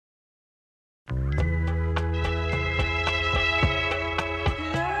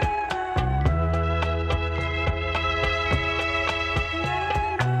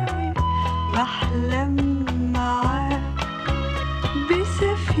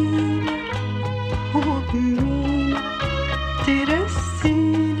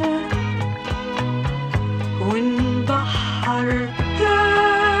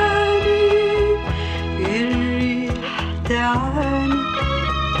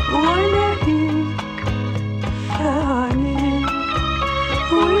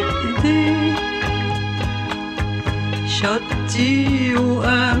شطي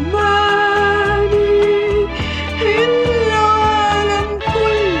وأماني، العالم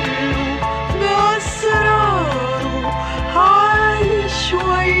كله بأسراره عايش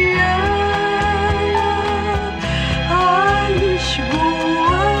ويايا، عايش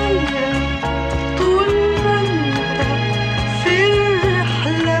جوايا طول ما انت في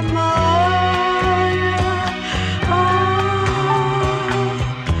الرحلة معايا.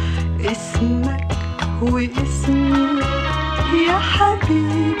 اسمك واسمي يا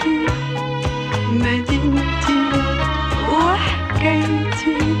حبيبي، مدينتي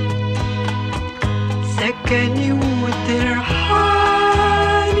وحكايتي، سكني وترحالي.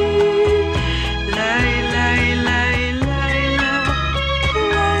 لاي لاي لاي لاي لاي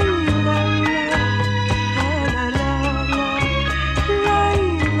لاي لاي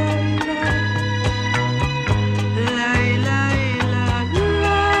لاي لاي لاي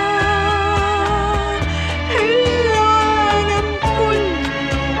العالم كله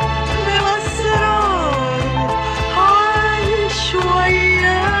بأسراره عايش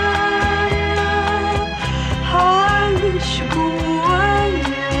ويايا، عايش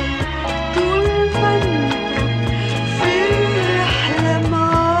جوايا طول ما انت في الرحلة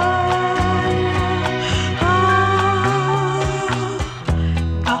معايا.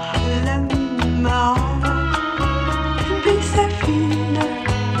 بحلم معاك بسفينة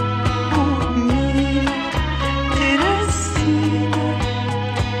وبمينا ترسينا،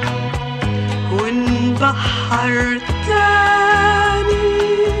 ونبحر تاني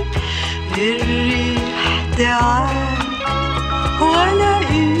الريح تعاني،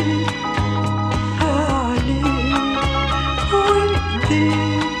 والاقيك عليك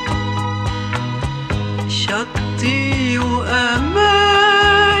وايديك شطي وأماني،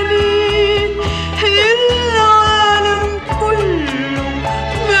 العالم كله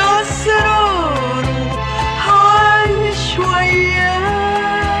بأسراره عايش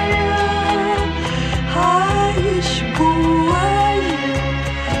ويايا، عايش جوايا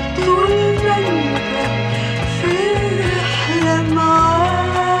طول ما انت في الرحلة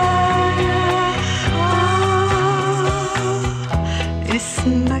معايا.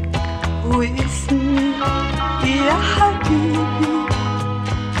 اسمك واسمي يا حبيبي،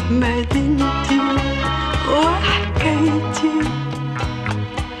 مدينتي وحكايتي،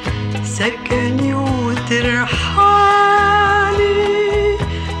 سكني وترحالي.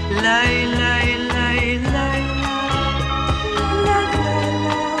 لاي لاي لاي لاي لا لا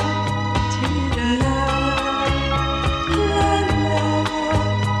لا تيرا لا لا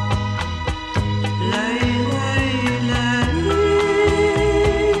لاي لاي لاي.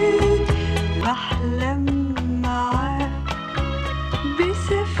 بحلم معاك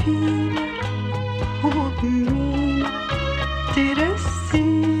بسفينة وبمينا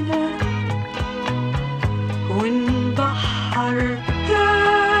ترسينا، ونبحر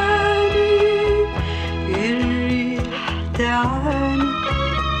تاني الريح تعاني،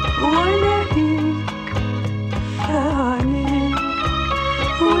 والاقيك في عينيك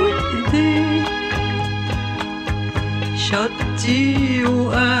وايديك شطي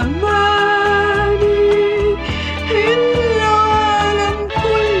وأماني، العالم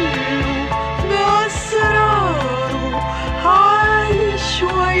كله بأسراره عايش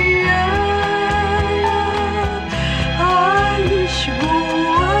ويايا، عايش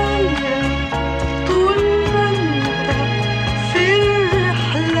جوايا طول ما انت في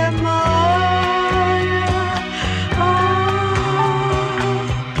الرحلة معايا.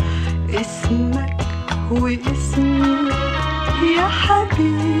 اسمك واسمي يا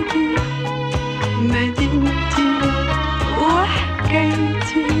حبيبي، مدينتي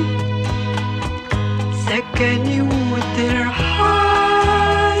وحكايتي، سكني وترحالي.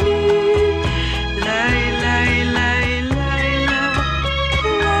 لاي لاي لاي لاي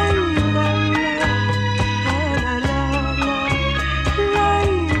لاي لاي لا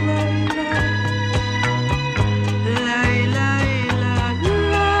لاي لاي لاي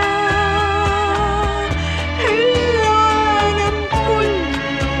العالم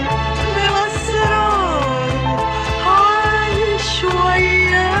كله بأسراره عايش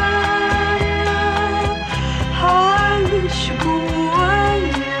ويايا،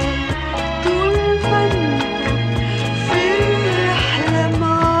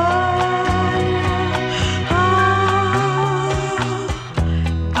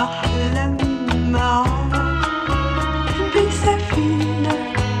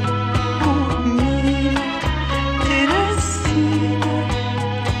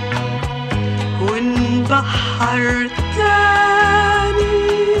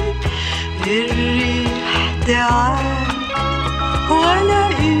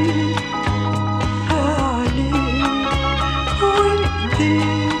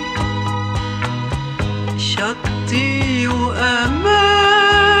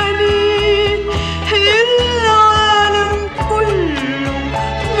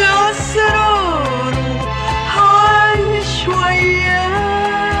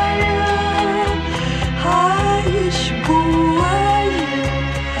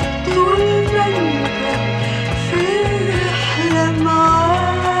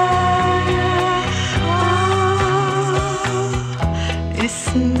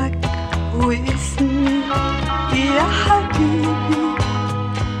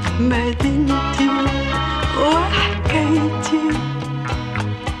 مدينتي وحكايتي،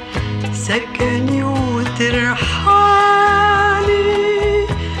 سكني وترحالي.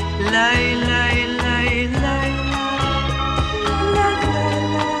 لاي لاي لاي لاي لا لا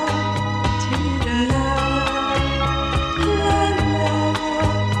لا تيرا لا لا لا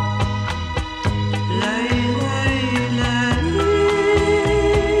لاي لاي لاي.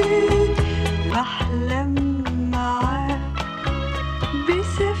 بحلم معاك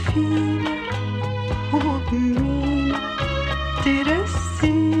بسفينة وبمينا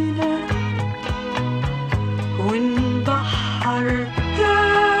ترسينا، ونبحر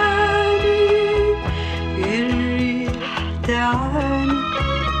تاني الريح تعاني،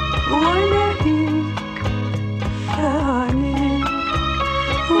 والاقيك في عينيك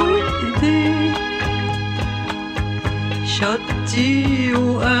وايديك، شطي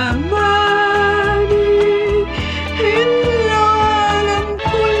واماني. العالم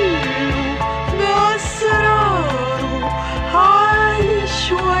كله بأسراره عايش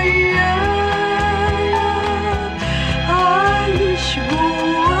ويايا، عايش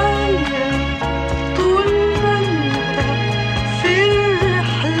جوايا طول ما انت في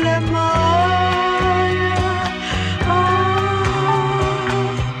الرحلة معايا.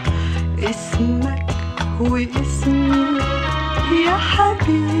 اسمك واسمي يا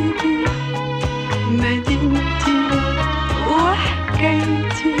حبيبي، مدينتي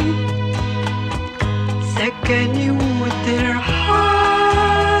وحكايتي، سكني وترحالي.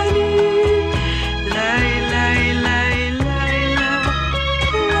 لاي لاي لاي لاي لا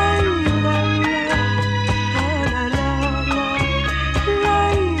لاي لاي لا لا لا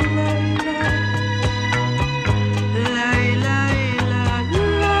لاي لاي لاي لاي لا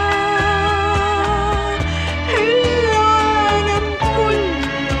لا. العالم كله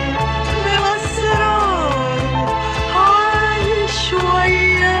بأسراره عايش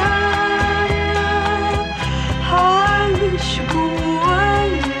ويايا، عايش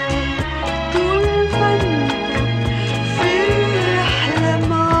جوايا طول ما انت في الرحلة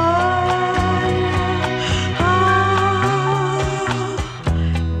معايا.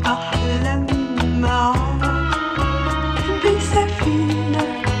 بحلم معاك بسفينة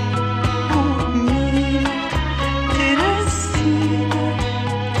وبمينا ترسينا،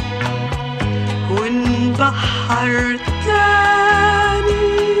 ونبحر تاني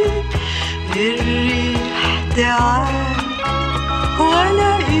الريح تعاني،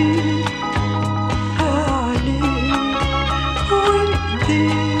 والاقيك في عينيك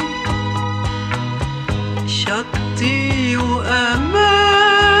وايديك، شطي واماني.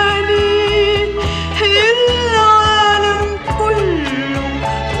 العالم كله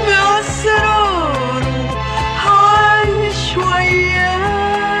بأسراره عايش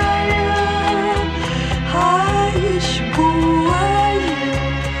ويايا، عايش جوايا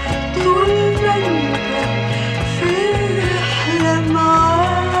طول ما انت في الرحلة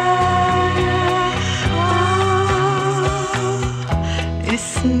معايا.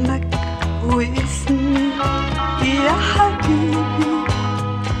 اسمك واسمي يا حبيبي،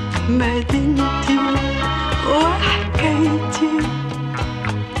 مدينتي وحكايتي،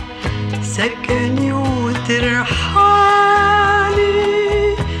 سكني وترحالي.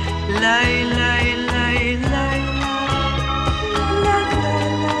 لاي لاي لاي لاي لا لا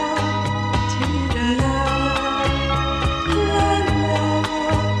لا تيرا لا لا لا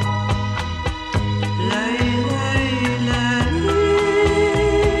لاي لاي لاي.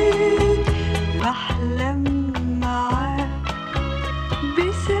 بحلم معاك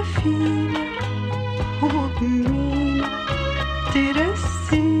بسفينة وبمينا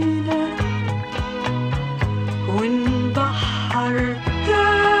ترسينا، ونبحر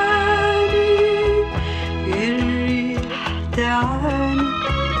تاني الريح تعاني،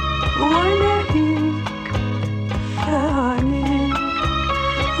 والاقيك في عينيك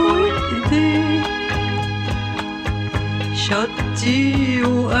وايديك، شطي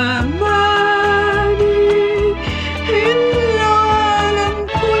واماني. العالم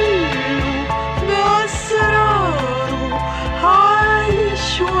كله بأسراره عايش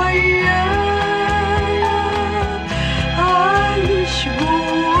ويايا، عايش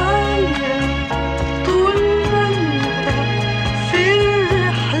جوايا طول ما انت في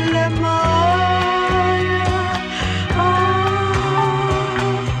الرحلة معايا.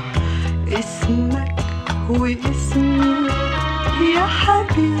 اسمك واسمي يا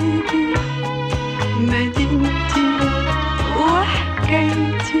حبيبي، مدينتي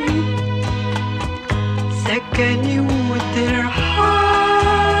وحكايتي، سكني وترحالي.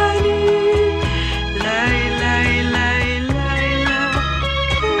 لاي لاي لاي لاي لا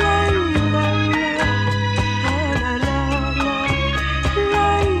لاي لاي لا لا لا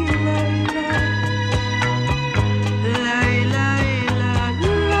لاي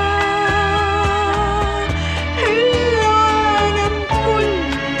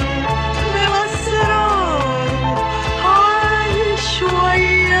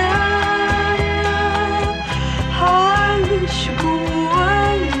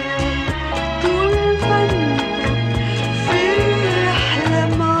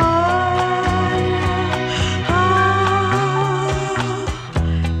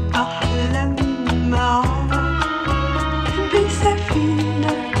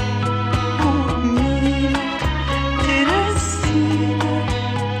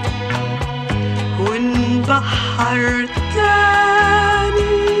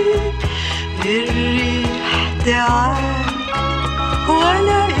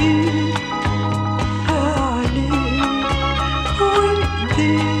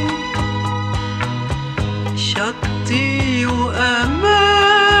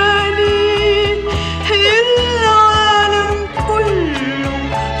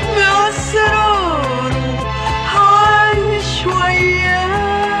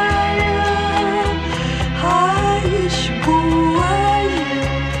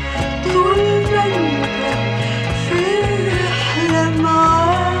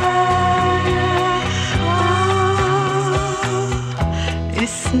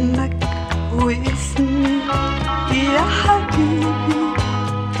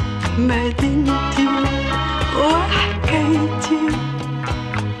مدينتي وحكايتي،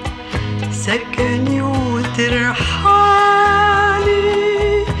 سكني وترحالي.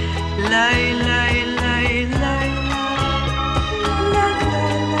 لاي لاي لاي لاي لا لا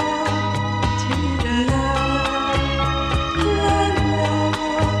لا تيرا لا لا لا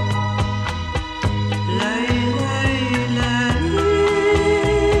لاي لاي لاي.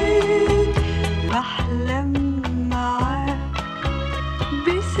 بحلم معاك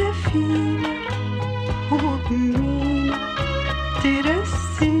بسفينة وبمينا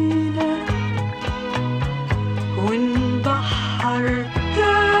ترسينا، ونبحر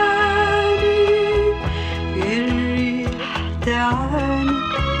تاني الريح تعاني،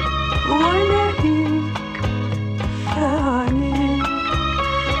 والاقيك في عينيك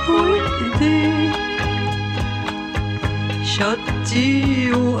وايديك،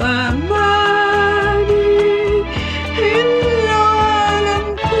 شطي واماني. العالم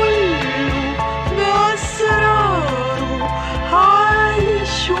كله بأسراره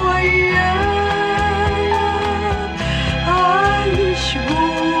عايش ويايا، عايش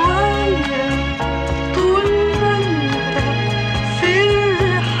جوايا طول ما انت في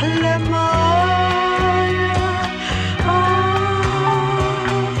الرحلة معايا.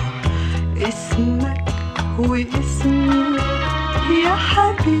 اسمك واسمي يا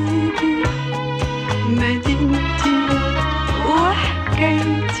حبيبي، مدينتي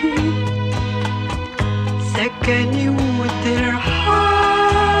وحكايتي، سكني وترحالي.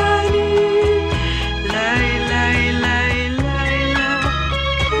 لاي لاي لاي لاي لا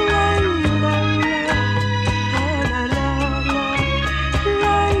لاي لاي لا لا لا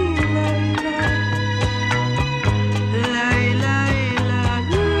لاي لاي لاي لاي لا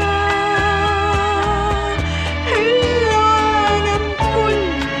لا. العالم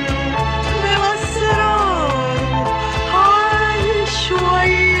كله بأسراره عايش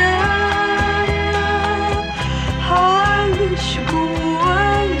ويايا، عايش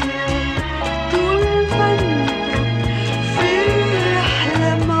جوايا طول ما انت في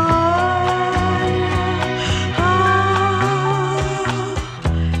الرحلة معايا.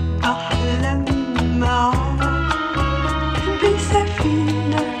 بحلم معاك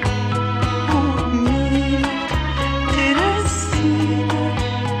بسفينة وبمينا ترسينا،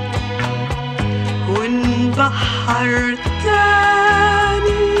 ونبحر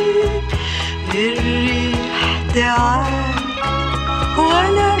تاني الريح تعاني،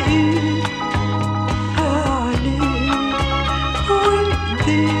 والاقيك في عينيك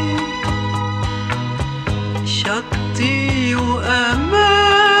وايديك، شطي واماني.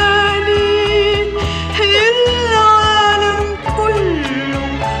 العالم كله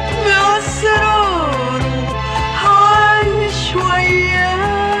بأسراره عايش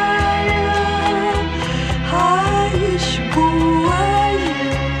ويايا، عايش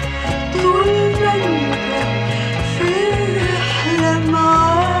جوايا طول ما انت في الرحلة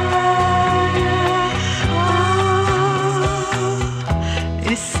معايا.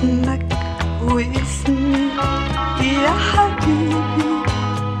 اسمك واسمي يا حبيبي،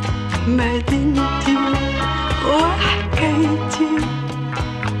 مدينتي وحكايتي،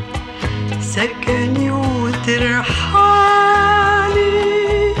 سكني وترحالي.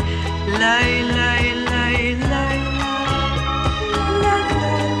 لاي لاي لاي لاي لا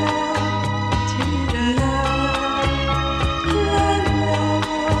لا لا تيرا لا لا لا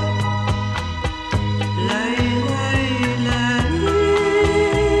لاي لاي لاي.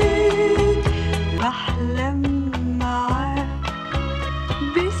 بحلم معاك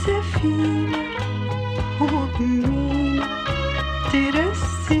بسفينة وبمينا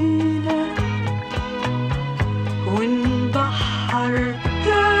ترسينا، ونبحر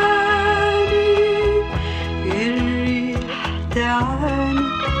تاني الريح تعاني،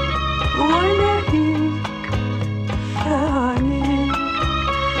 والاقيك في عينيك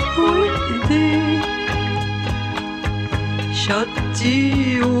وايديك،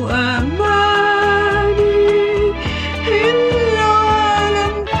 شطي واماني.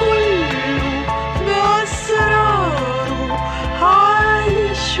 العالم كله بأسراره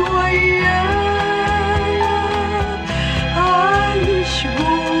عايش ويايا، عايش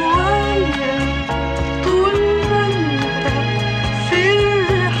جوايا طول ما انت في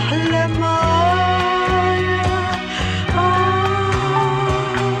الرحلة معايا.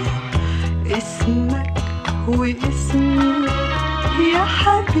 اسمك واسمي يا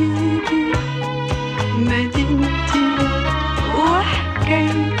حبيبي، مدينتي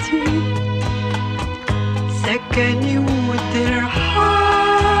وحكايتي، سكني وترحالي.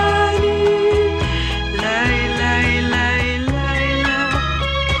 لاي لاي لاي لاي لا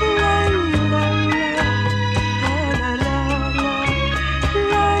لاي لاي لا لا لا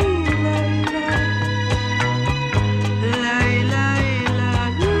لاي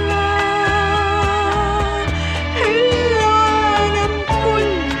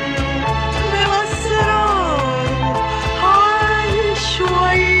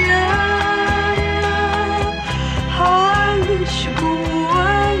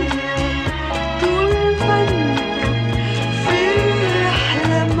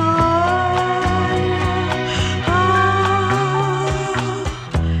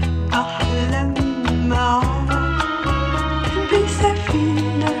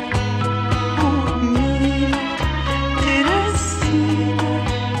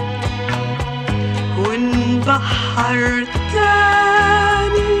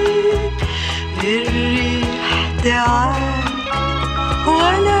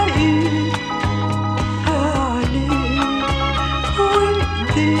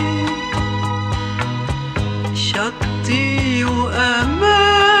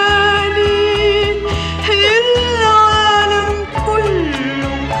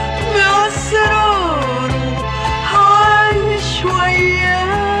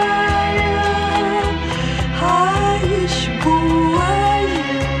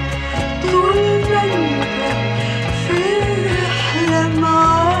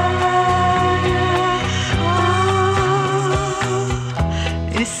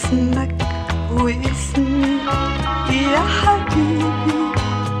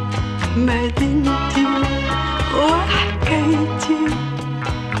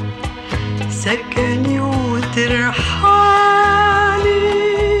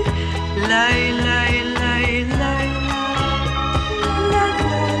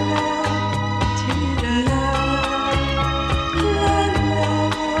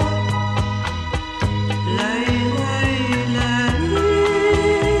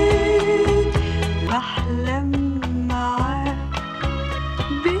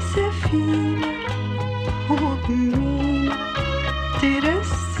بسفينة وبمينا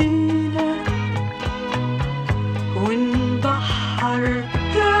ترسينا ونبحر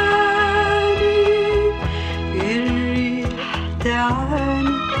تاني الريح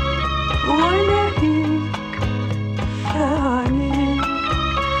تعاني والاقيك في عينيك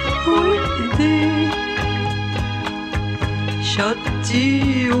وايديك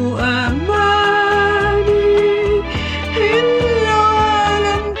شطي واماني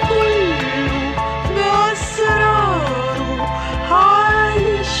العالم كله باسراره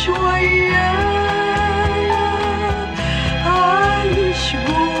عايش ويايا عايش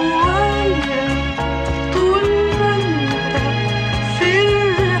جوايا طول ما انت في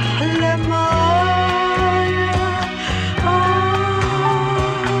الرحلة معايا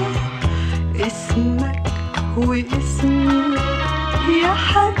اسمك واسمي يا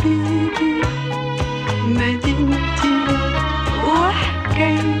حبيبي مدينتي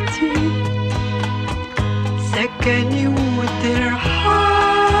وحكايتي سكني وترحالي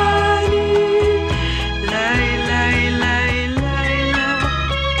لاي لاي لاي لاي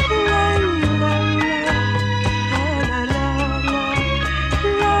لاي لاي لا لا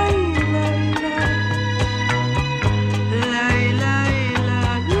لاي لاي لاي لاي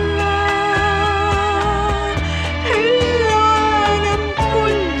العالم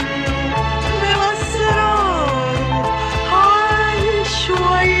كله بأسراره عايش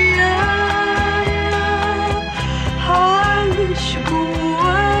ويايا عايش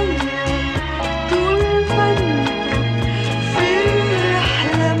جوايا طول ما انت في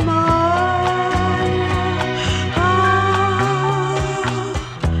الرحلة معايا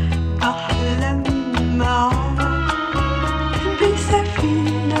بحلم معاك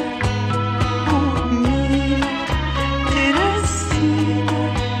بسفينة وبمينا ترسينا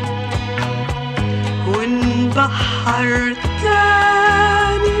ونبحر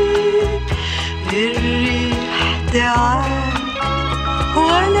تاني الريح تعاني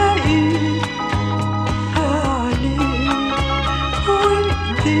والاقيك عليك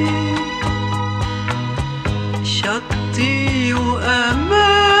وايديك شطي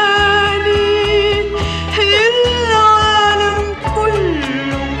واماني العالم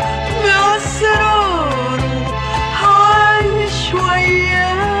كله باسراره عايش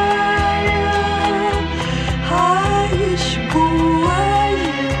ويايا عايش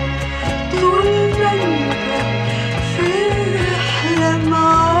جوايا طول ما انت في الرحلة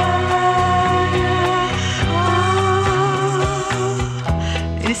معايا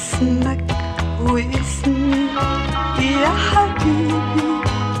اسمك واسمي يا حبيبي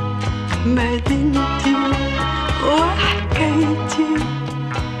مدينتي وحكايتي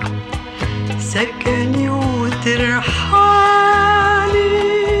سكني وترحالي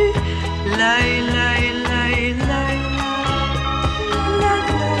لاي لاي لاي لاي لا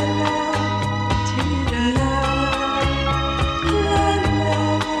لا لا تيرا لا لا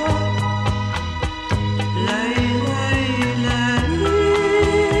لاي لاي لاي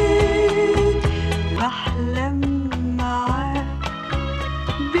بحلم معاك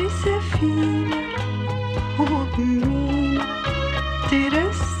بسفينة وبمينا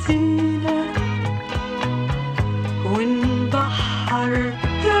ترسينا ونبحر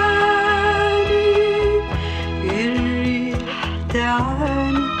تاني الريح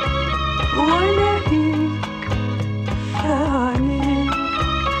تعاني والاقيك في عينيك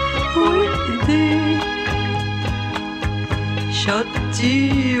وايديك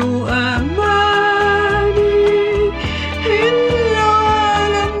شطي واماني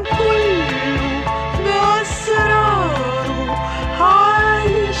العالم كله باسراره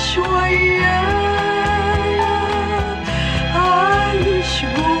عايش ويايا عايش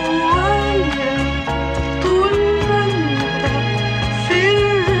جوايا طول ما انت في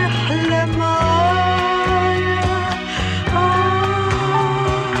الرحلة معايا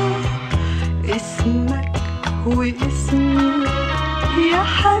اسمك واسمي يا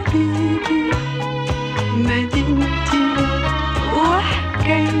حبيبي مدينتي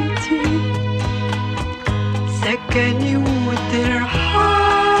وحكايتي سكني وترحالي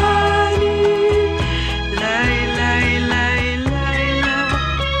لاي لاي لاي لاي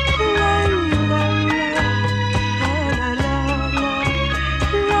لاي لاي لا لا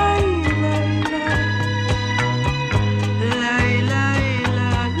لاي لاي لاي لاي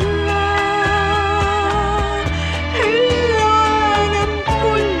العالم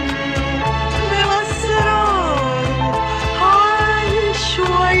كله بأسراره عايش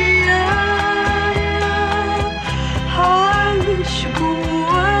ويايا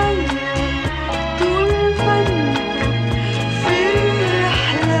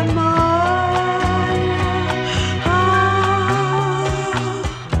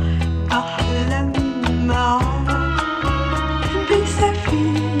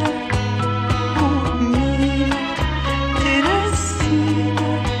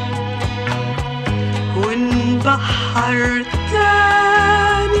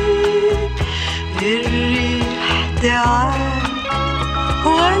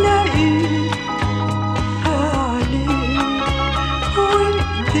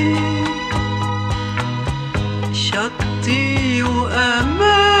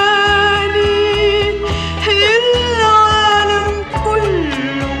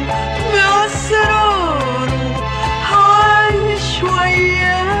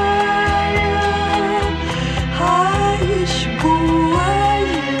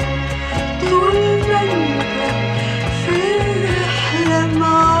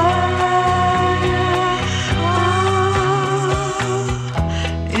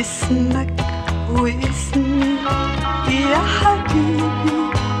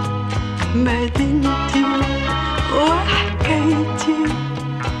مدينتي وحكايتي،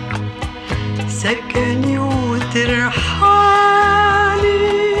 سكني وترحالي.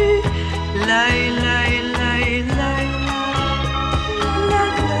 لاي لاي لاي لاي لا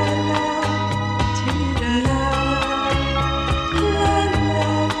لا لا تيرا لا لا لا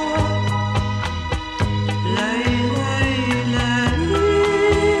لاي لاي لاي.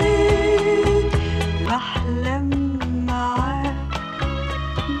 بحلم معاك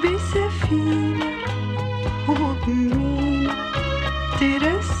بسفينة وبمينا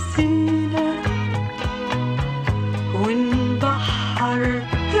ترسينا، ونبحر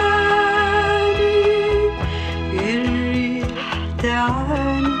تاني الريح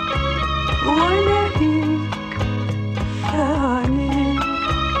تعاني، والاقيك في عينيك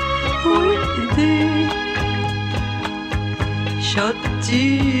وايديك،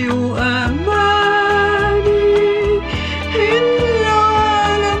 شطي واماني.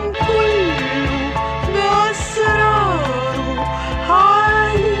 العالم كله بأسراره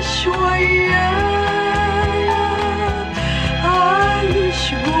عايش ويايا، عايش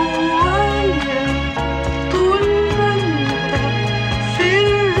جوايا طول ما انت في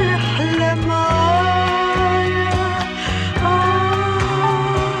الرحلة معايا.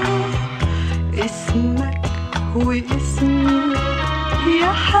 اسمك واسمي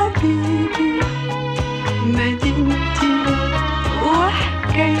يا حبيبي، مدينتي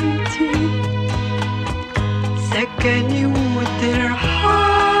وحكايتي، سكني وترحالي.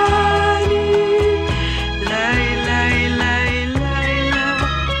 لاي لاي لاي لاي لا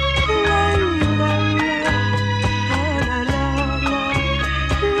لاي لاي لا لا لا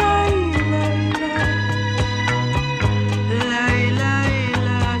لاي لاي لا لاي لاي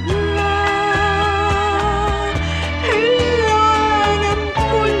لا لا. العالم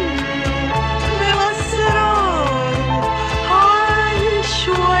كله بأسراره عايش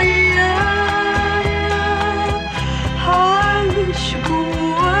ويايا، عايش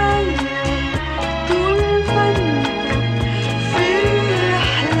جوايا طول ما انت في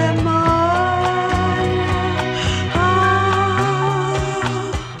الرحلة معايا.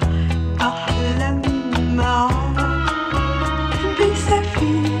 بحلم معاك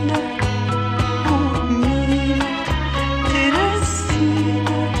بسفينة وبمينا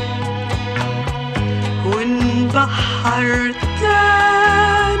ترسينا، ونبحر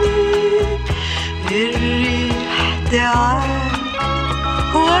تاني الريح تعاني،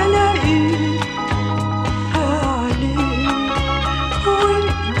 والاقيك في عينيك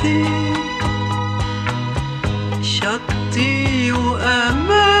وايديك، شطي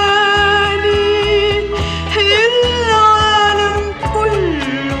واماني. العالم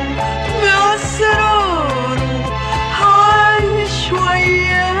كله بأسراره عايش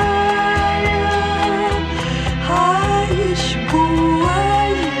ويايا، عايش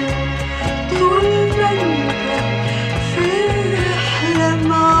جوايا طول ما انت في الرحلة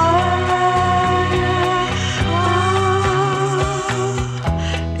معايا.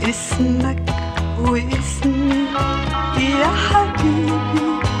 اسمك واسمي يا حبيبي،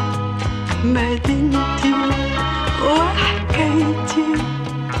 مدينتي وحكايتي،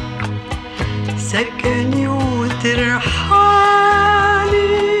 سكني وترحالي.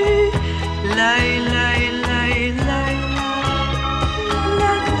 لاي لاي لاي لاي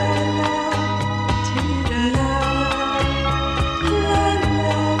لا لا لا تيرا لا لا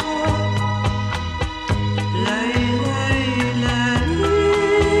لا لاي لاي لاي.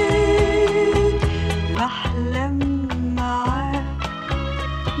 بحلم معاك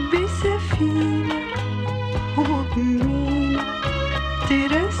بسفينة وبمينا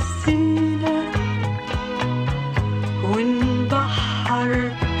ترسينا، ونبحر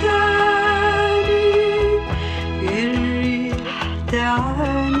تاني الريح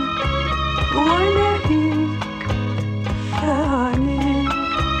تعاني، والاقيك في عينيك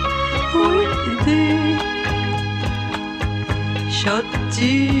وايديك،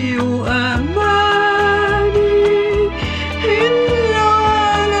 شطي واماني.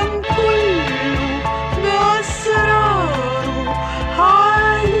 العالم كله بأسراره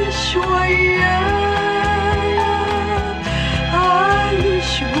عايش ويايا،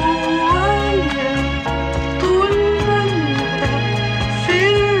 عايش جوايا طول ما انت في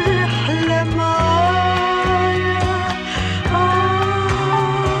الرحلة معايا.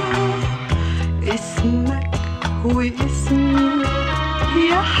 اسمك واسمي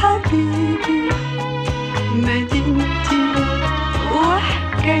يا حبيبي، مدينتي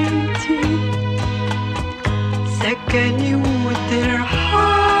وحكايتي، سكني وترحالي.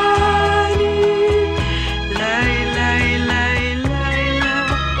 لاي لاي لاي لاي لا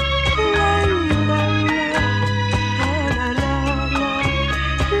لاي لاي لا لا لا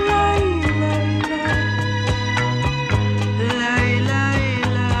لاي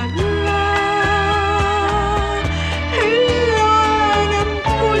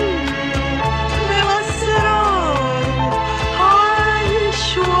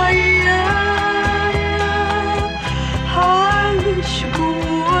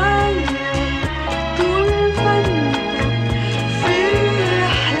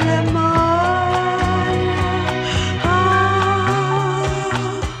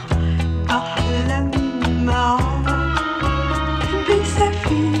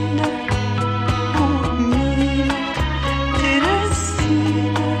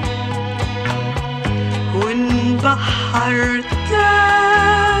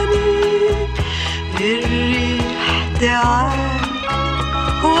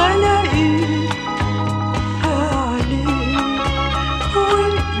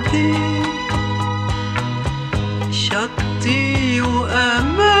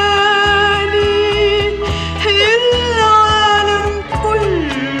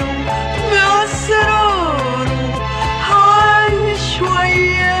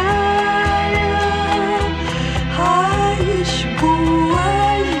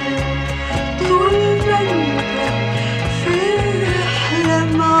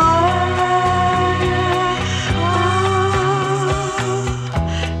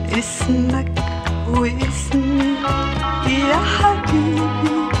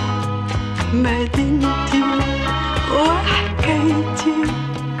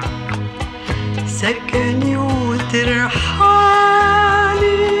سكني وترحالي.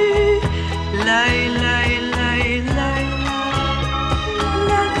 لاي لاي لاي لاي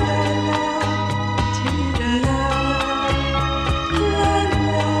لا لا لا تيرا لا لا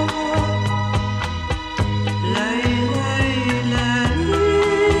لا لاي لاي لاي.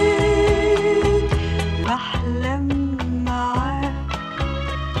 بحلم معاك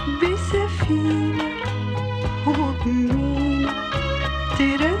بسفينة وبمينا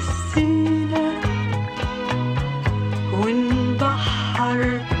ترسينا ونبحر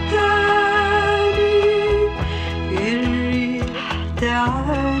تاني. الريح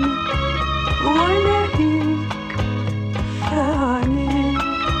تعاني والاقيك في عينيك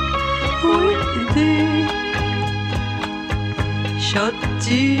وايديك.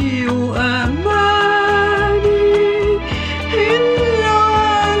 شطي واماني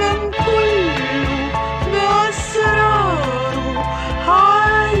العالم كله بأسراره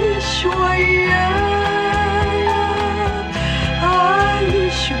عايش ويايا،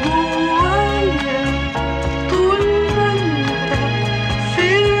 عايش جوايا طول ما انت في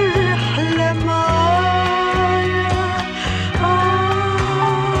الرحلة معايا.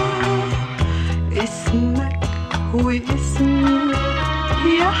 اسمك واسمي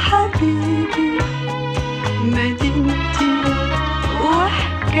يا حبيبي، مدينتي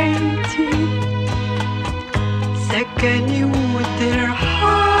وحكايتي، سكني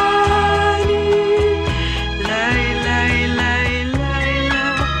وترحالي. لاي لاي لاي لاي لا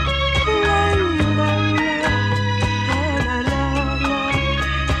لاي لاي لا لا لا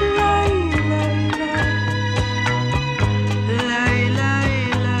لاي لاي لاي لاي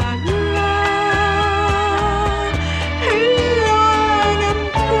لا لا. العالم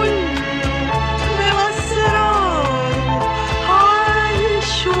كله بأسراره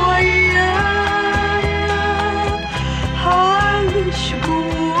عايش ويايا، عايش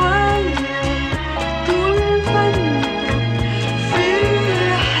جوايا طول ما انت في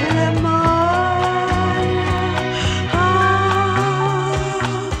الرحلة معايا.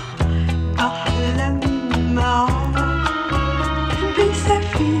 بحلم معاك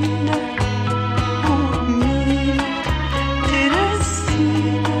بسفينة وبمينا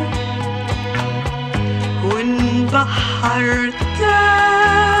ترسينا ونبحر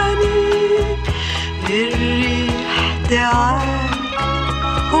تاني. الريح تعاني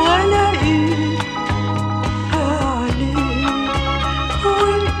والاقيك في عينيك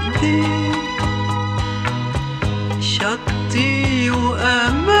وايديك. شطي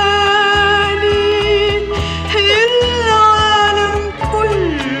واماني العالم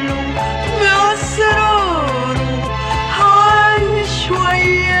كله بأسراره عايش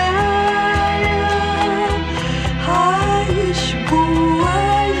ويايا، عايش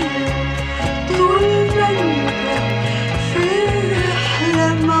جوايا طول ما انت في الرحلة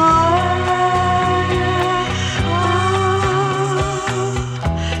معايا.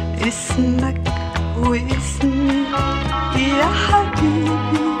 اسمك واسمي يا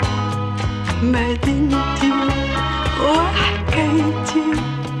حبيبي، مدينتي وحكايتي،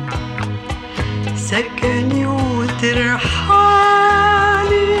 سكني وترحالي.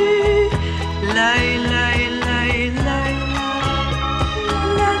 لاي لاي لاي لاي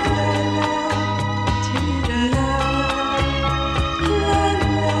لا لا لا تيرا لا لا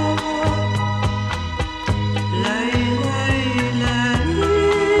لا لاي لاي لاي.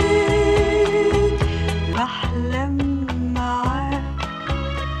 بحلم معاك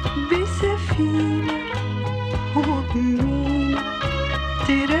بسفينة وبمينا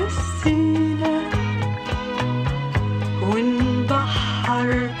ترسينا ونبحر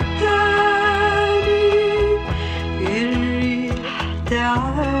تاني. الريح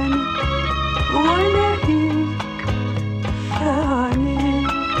تعاني والاقيك في عينيك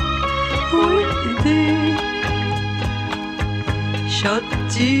وايديك.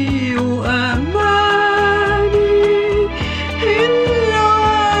 شطي واماني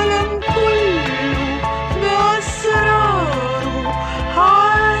العالم كله بأسراره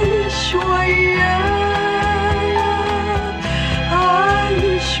عايش ويايا،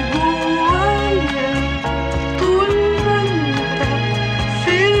 عايش جوايا طول ما انت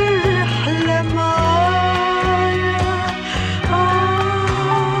في الرحلة معايا.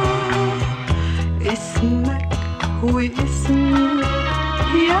 اسمك واسمي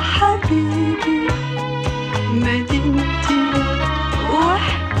يا حبيبي، مدينتي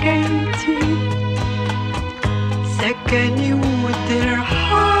وحكايتي، سكني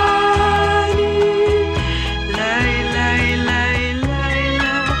وترحالي. لاي لاي لاي لاي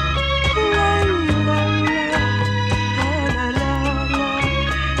لا لاي لاي لا لا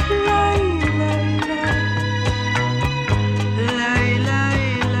لاي لاي لاي لاي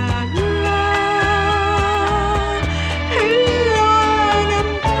لا لا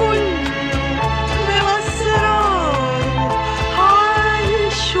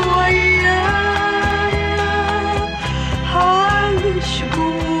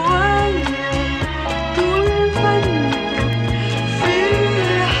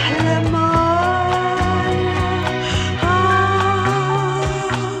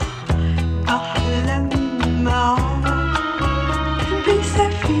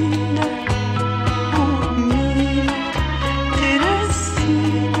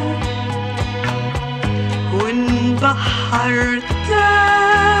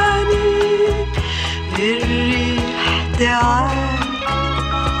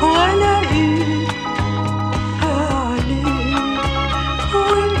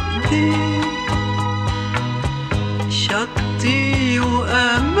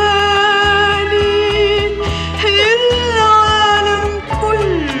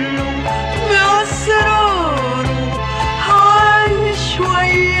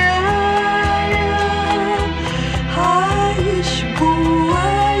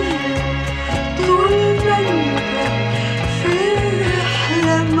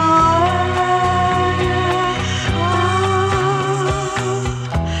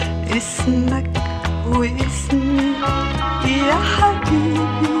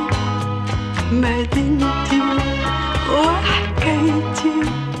مدينتي وحكايتي،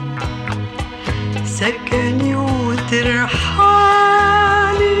 سكني وترحالي.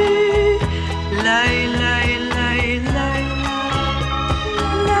 لاي لاي لاي لاي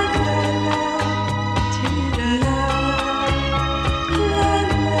لا لا لا تيرا لا لا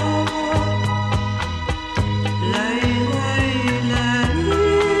لا لاي لاي لاي.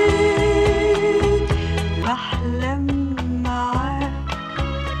 بحلم معاك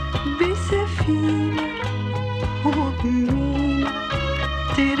بسفينة وبمينا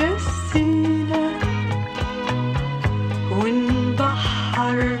ترسينا،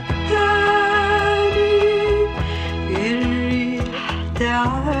 ونبحر تاني الريح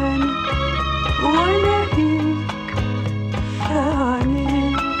تعاني، والاقيك في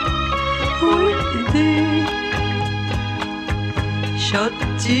عينيك وايديك،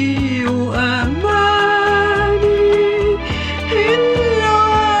 شطي واماني.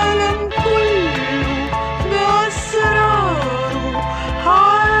 العالم كله بأسراره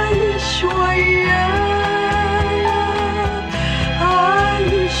عايش ويايا،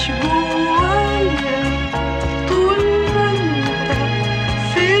 عايش جوايا طول ما انت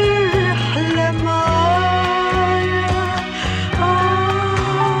في الرحلة معايا.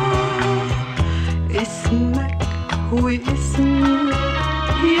 اسمك واسمي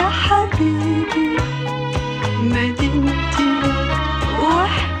يا حبيبي، مدينتي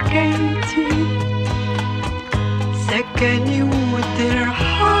وحكايتي، سكني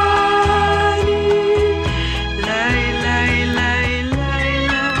وترحالي. لاي لاي لاي لاي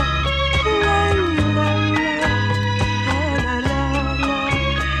لا لاي لاي لا لا لا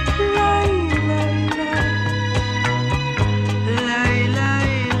لاي لاي لاي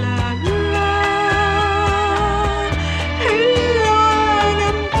لاي لا لا.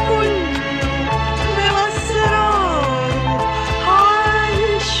 العالم كله بأسراره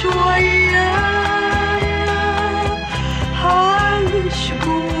عايش ويايا، عايش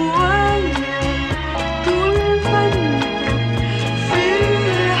جوايا طول ما انت في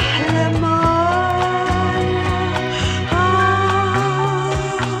الرحلة معايا.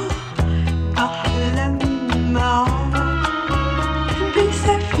 بحلم معاك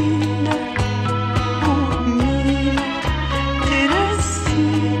بسفينة وبمينا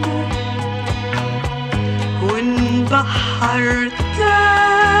ترسينا، ونبحر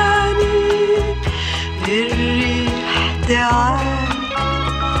تاني الريح تعاني،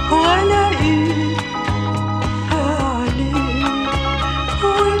 والاقيك في عينيك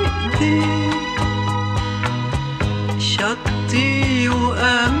وايديك، شطي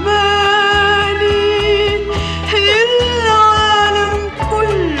واماني. العالم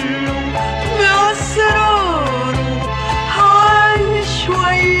كله بأسراره عايش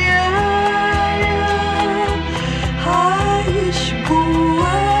ويايا، عايش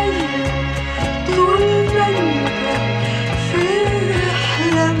جوايا طول ما انت في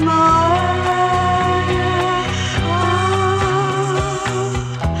الرحلة معايا.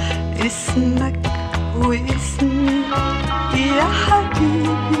 اسمك واسمي يا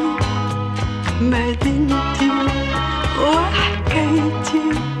حبيبي، مدينتي وحكايتي،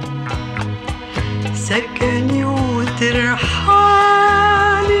 سكني وترحالي.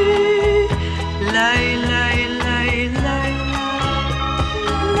 لاي لاي لاي لاي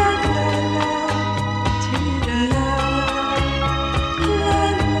لا لا لا تيرا لا لا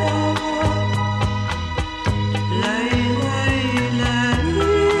لا لاي لاي لاي.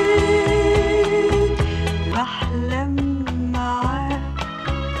 بحلم معاك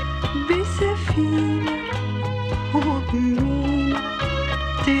بسفينة وبمينا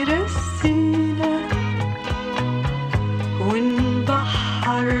ترسينا،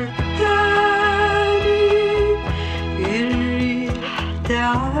 ونبحر تاني الريح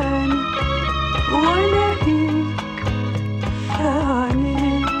تعاني، والاقيك في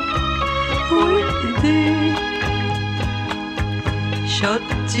عينيك وايديك،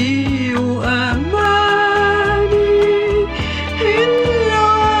 شطي واماني.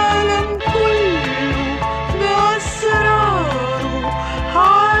 العالم كله بأسراره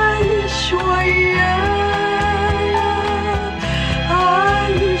عايش ويايا،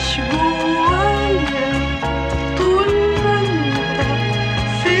 عايش جوايا طول ما انت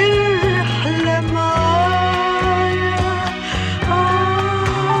في الرحلة معايا.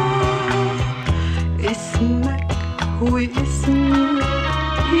 اسمك واسمي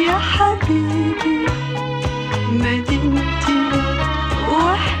يا حبيبي، مدينتي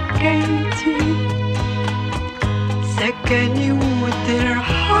وحكايتي، سكني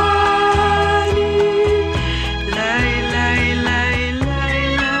وترحالي. لاي لاي لاي لاي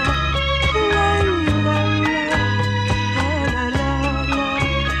لا لاي لاي لا لا لا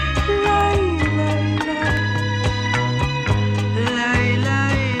لاي لاي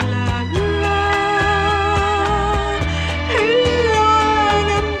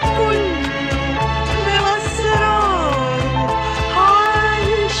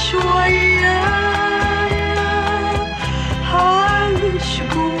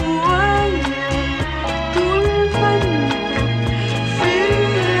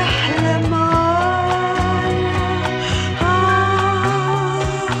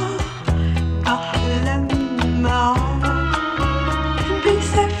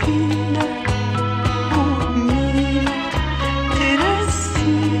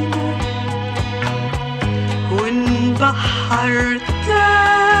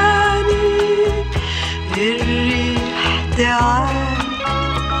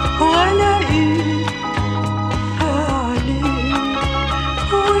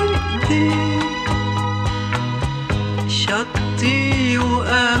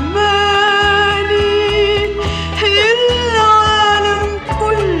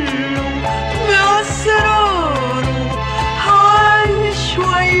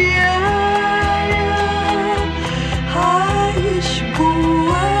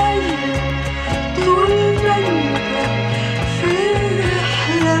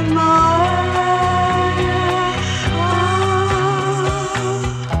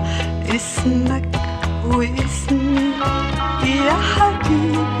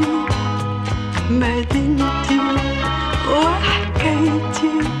حبيبي مدينتي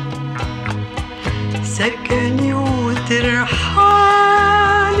وحكايتي سكني وترحالي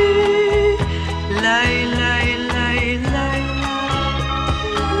لاي لاي لاي لاي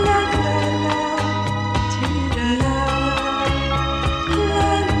لا لا لا تيرا لا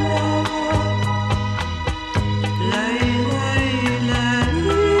لا لاي لاي لاي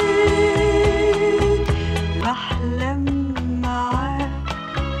بحلم معاك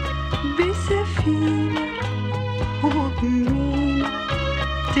بسفينة وبمينا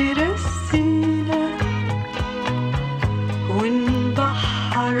ترسينا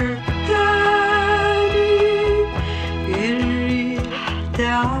ونبحر تاني الريح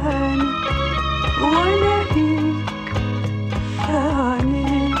تعاني والاقيك في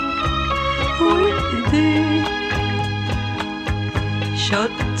عينيك وايديك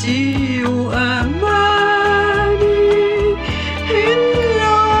شطي واماني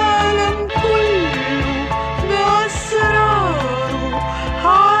العالم كله بأسراره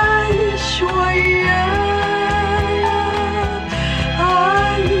عايش ويايا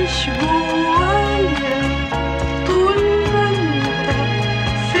عايش جوايا طول ما انت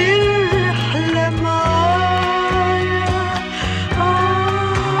في الرحلة معايا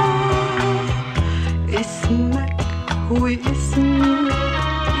اسمك واسمي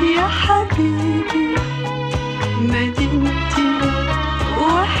يا حبيبي مدينتي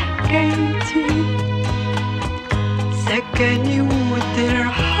وحكايتي سكني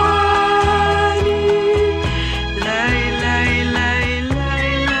وترحالي لاي لاي لاي لاي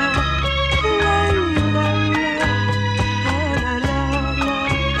لا لاي لاي لا لا لا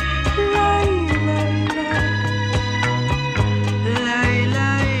لاي لاي لاي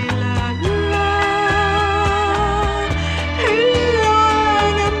لاي لا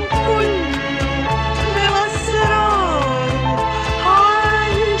العالم كله بأسراره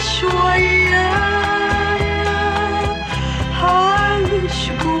عايش ويايا عايش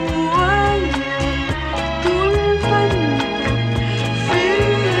جوايا طول ما انت في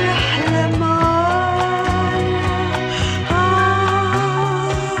الرحلة معايا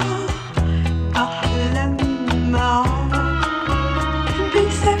بحلم معاك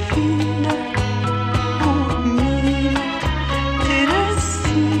بسفينة وبمينا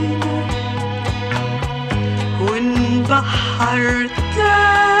ترسينا ونبحر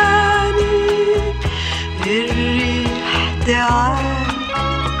تاني الريح تعاني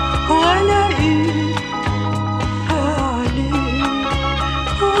والاقيك في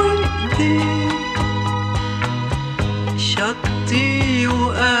عينيك وايديك شطي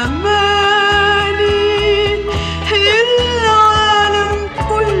واماني العالم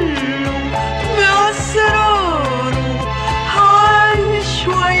كله بأسراره عايش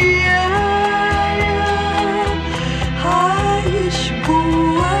ويايا عايش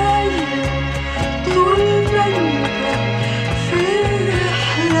جوايا طول ما انت في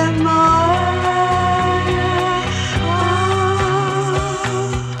الرحلة معايا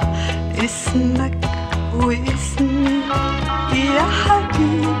اسمك واسمي يا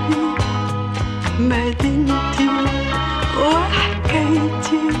حبيبي مدينتي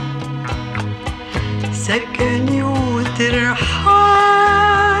وحكايتي سكني وترحالي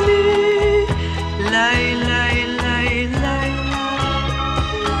لاي لاي لاي لاي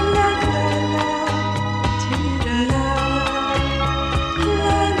لا لا لا تيرا لا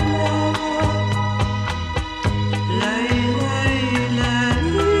لا لا لاي لاي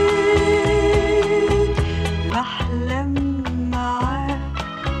لاي بحلم معاك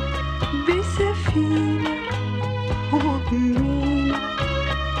بسفينة وبمينا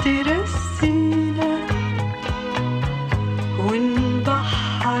ترسينا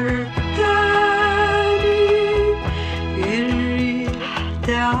ونبحر تاني الريح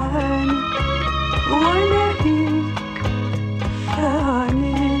تعاني والاقيك في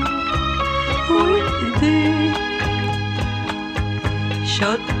عينيك وايديك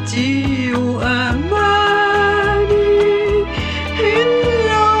شطي واماني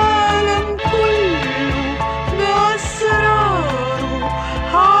العالم كله بأسراره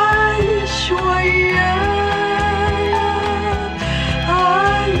عايش ويايا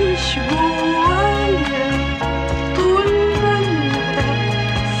عايش جوايا طول ما انت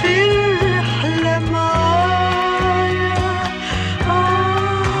في الرحلة معايا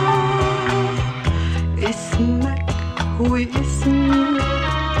اسمك واسمي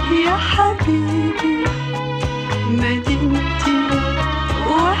يا حبيبي مدينتي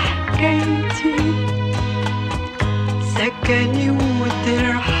وحكايتي سكني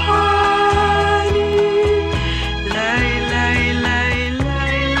وترحالي لاي لاي لاي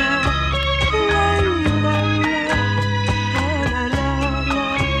لاي لا لاي لاي لا لا لا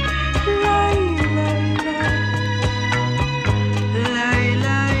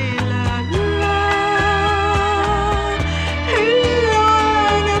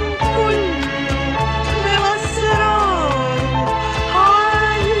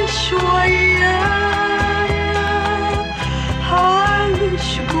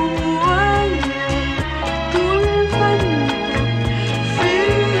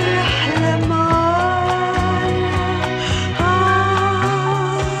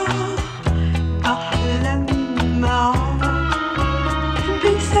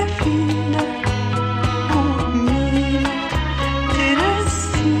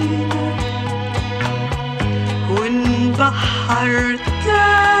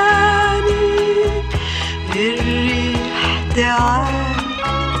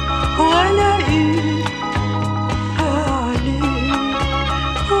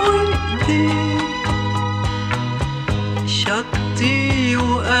شطي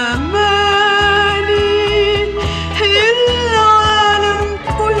وأماني، العالم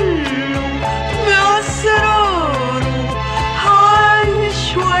كله بأسراره عايش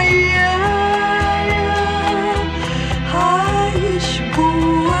ويايا، عايش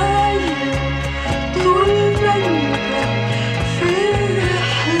جوايا طول ما انت في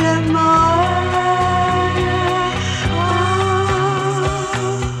الرحلة معايا.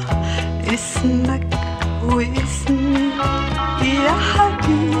 اسمك واسمي يا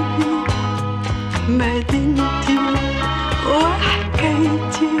حبيبي، مدينتي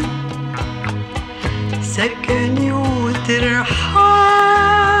وحكايتي، سكني وترحالي.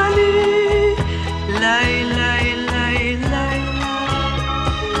 لاي لاي لاي لاي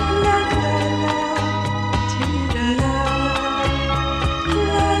لا لا لا تيرا لا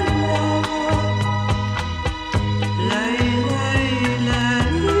لا لا لاي لاي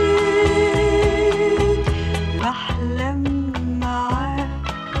لاي. بحلم معاك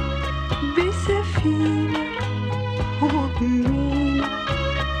بسفينة وبمينا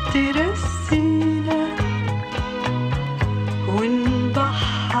ترسينا،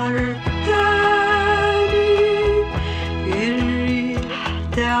 ونبحر تاني الريح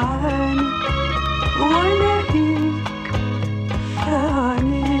تعاني، والاقيك في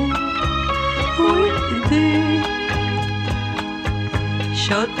عينيك وايديك،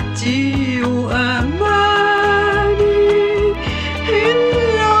 شطي وأماني،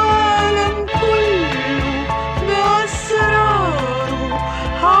 العالم كله بأسراره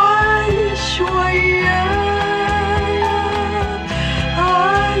عايش ويايا،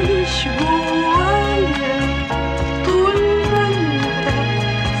 عايش جوايا طول ما انت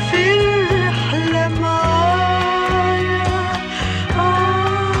في الرحلة معايا.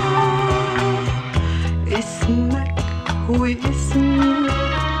 اسمك واسمي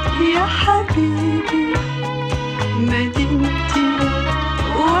يا حبيبي، مدينتي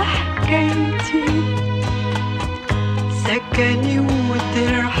وحكايتي، سكني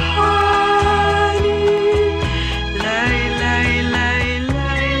وترحالي. لاي لاي لاي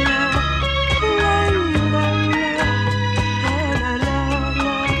لاي لا لاي لاي لا لا لا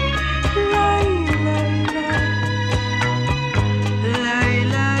لاي لاي لاي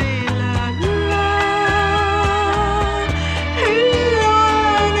لاي لا لا.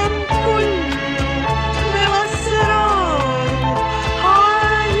 العالم كله بأسراره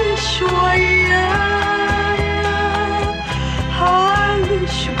عايش ويايا،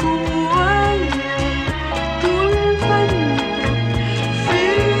 عايش جوايا طول ما انت في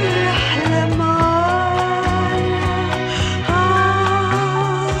الرحلة معايا.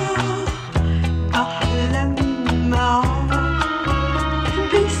 بحلم معاك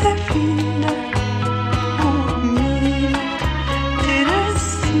بسفينة وبمينا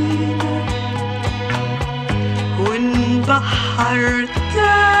ترسينا، ونبحر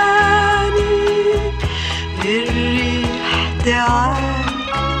تاني الريح تعاني،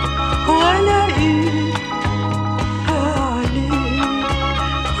 والاقيك في عينيك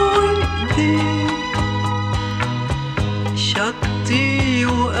وايديك، شطي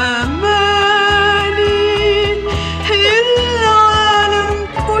وأماني، العالم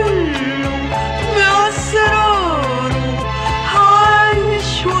كله بأسراره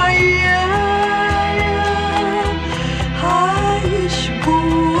عايش ويايا، عايش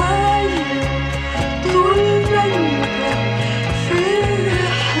جوايا طول ما انت في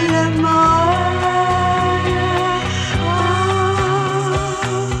الرحلة معايا.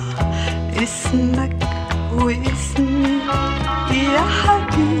 اسمك واسمي يا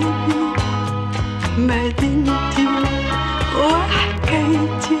حبيبي، مدينتي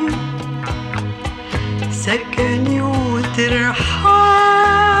وحكايتي، سكني وترحالي.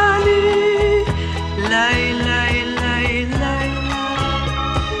 لاي لاي لاي لاي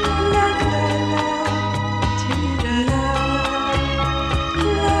لا لا لا تيرا لا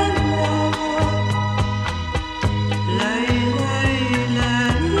لا لا لاي لاي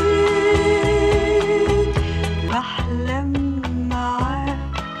لاي. بحلم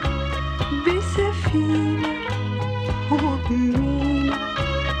معاك بسفينة وبمينا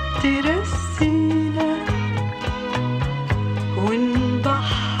ترسينا،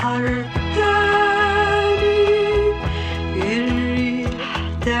 ونبحر تاني الريح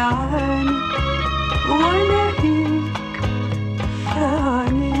تعاني، والاقيك في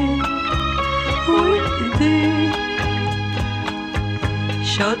عينيك وايديك،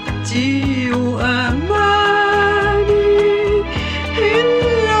 شطي وأماني،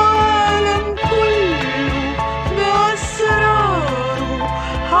 العالم كله بأسراره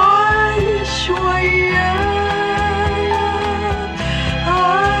عايش ويايا،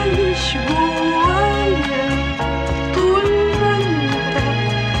 عايش جوايا طول ما انت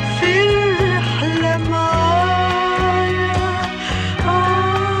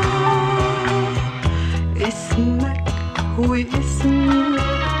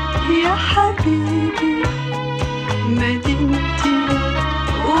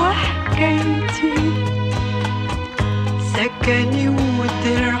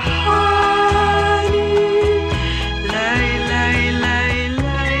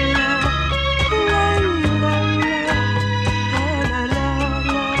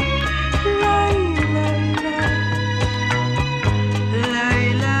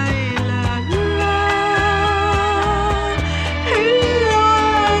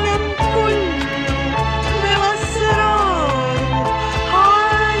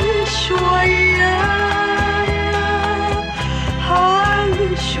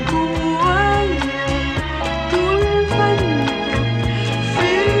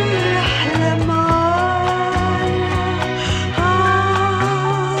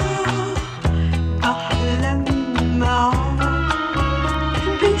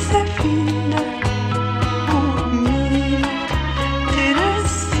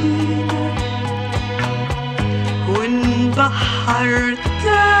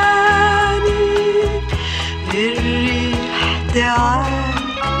تاني الريح تعال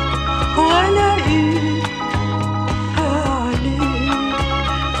ولاقيك عليك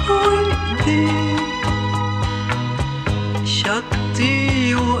وايديك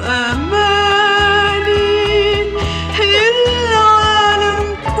شطي وأماني العالم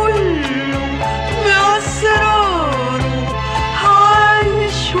كله بأسراره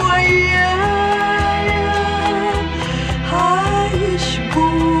عايش ويايا عايش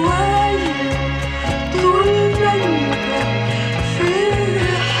جوايا طول ما انت في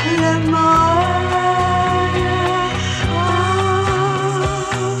رحلة معايا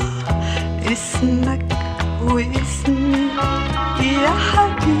اسمك واسمي يا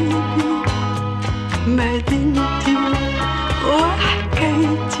حبيبي مدينتي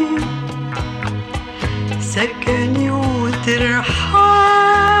وحكايتي سكني وترحالي